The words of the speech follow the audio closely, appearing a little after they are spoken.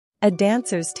A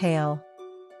Dancer's Tale.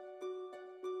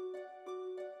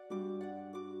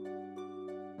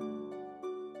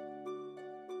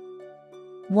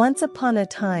 Once upon a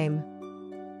time,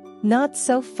 not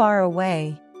so far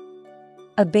away,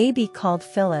 a baby called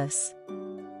Phyllis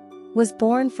was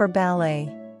born for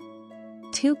ballet.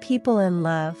 Two people in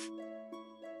love.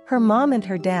 Her mom and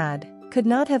her dad could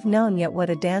not have known yet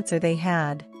what a dancer they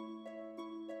had.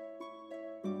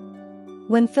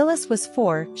 When Phyllis was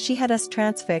 4, she had us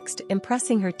transfixed,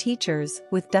 impressing her teachers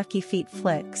with ducky feet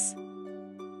flicks.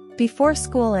 Before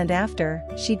school and after,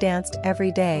 she danced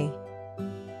every day.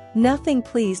 Nothing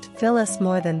pleased Phyllis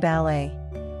more than ballet.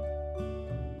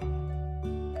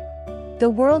 The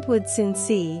world would soon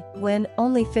see, when,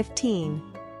 only 15,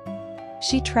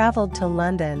 she traveled to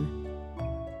London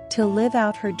to live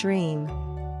out her dream.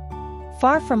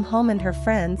 Far from home and her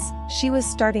friends, she was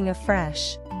starting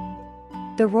afresh.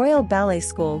 The Royal Ballet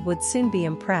School would soon be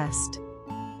impressed.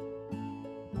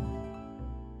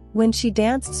 When she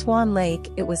danced Swan Lake,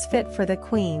 it was fit for the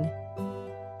Queen.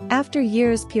 After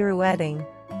years pirouetting,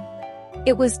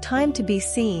 it was time to be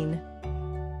seen.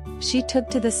 She took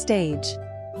to the stage,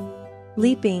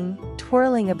 leaping,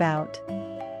 twirling about.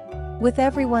 With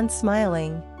everyone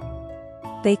smiling,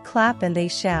 they clap and they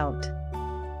shout.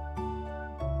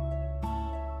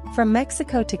 From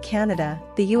Mexico to Canada,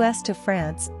 the US to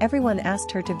France, everyone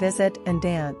asked her to visit and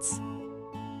dance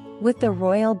with the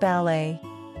Royal Ballet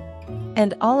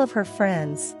and all of her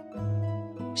friends.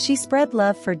 She spread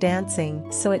love for dancing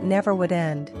so it never would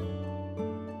end.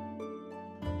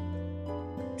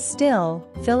 Still,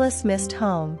 Phyllis missed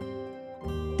home.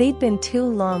 They'd been too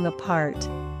long apart.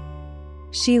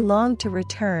 She longed to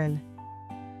return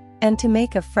and to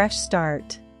make a fresh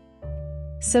start.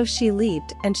 So she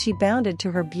leaped and she bounded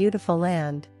to her beautiful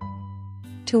land,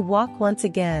 to walk once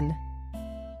again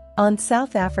on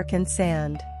South African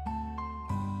sand.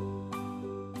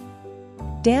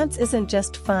 Dance isn't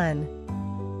just fun,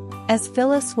 as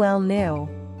Phyllis well knew.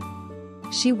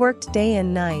 She worked day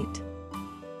and night,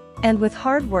 and with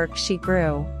hard work she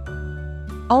grew.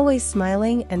 Always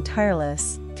smiling and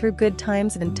tireless, through good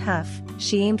times and tough,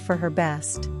 she aimed for her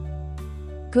best.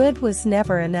 Good was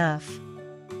never enough.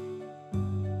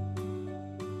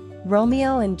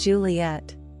 Romeo and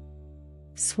Juliet,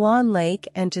 Swan Lake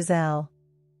and Giselle.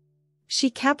 She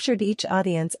captured each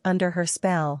audience under her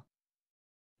spell.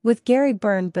 With Gary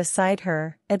Byrne beside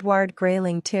her, Edward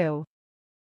Grayling too.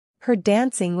 Her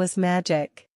dancing was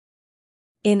magic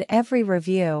in every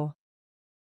review.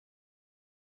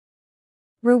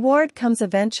 Reward comes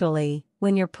eventually,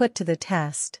 when you're put to the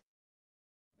test.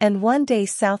 And one day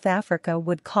South Africa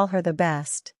would call her the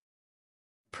best.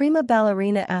 Prima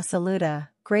ballerina assoluta,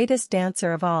 greatest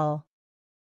dancer of all.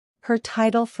 Her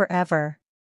title forever.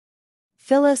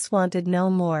 Phyllis wanted no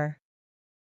more.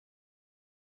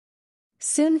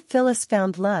 Soon Phyllis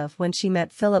found love when she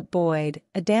met Philip Boyd,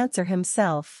 a dancer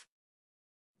himself.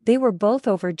 They were both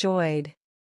overjoyed.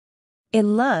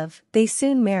 In love, they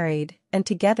soon married, and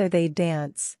together they'd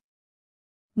dance.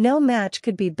 No match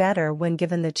could be better when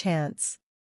given the chance.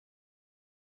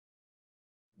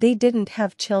 They didn't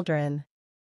have children,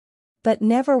 but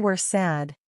never were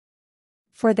sad,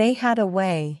 for they had a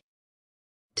way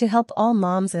to help all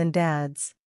moms and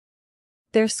dads.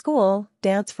 Their school,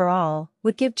 Dance for All,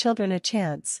 would give children a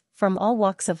chance, from all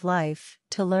walks of life,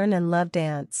 to learn and love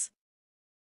dance.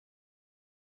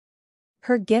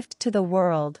 Her gift to the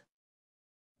world,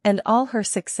 and all her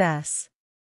success,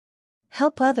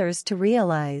 help others to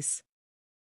realize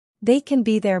they can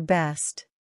be their best.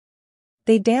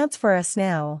 They dance for us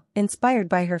now, inspired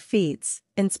by her feats,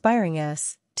 inspiring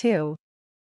us, too,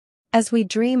 as we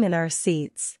dream in our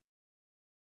seats.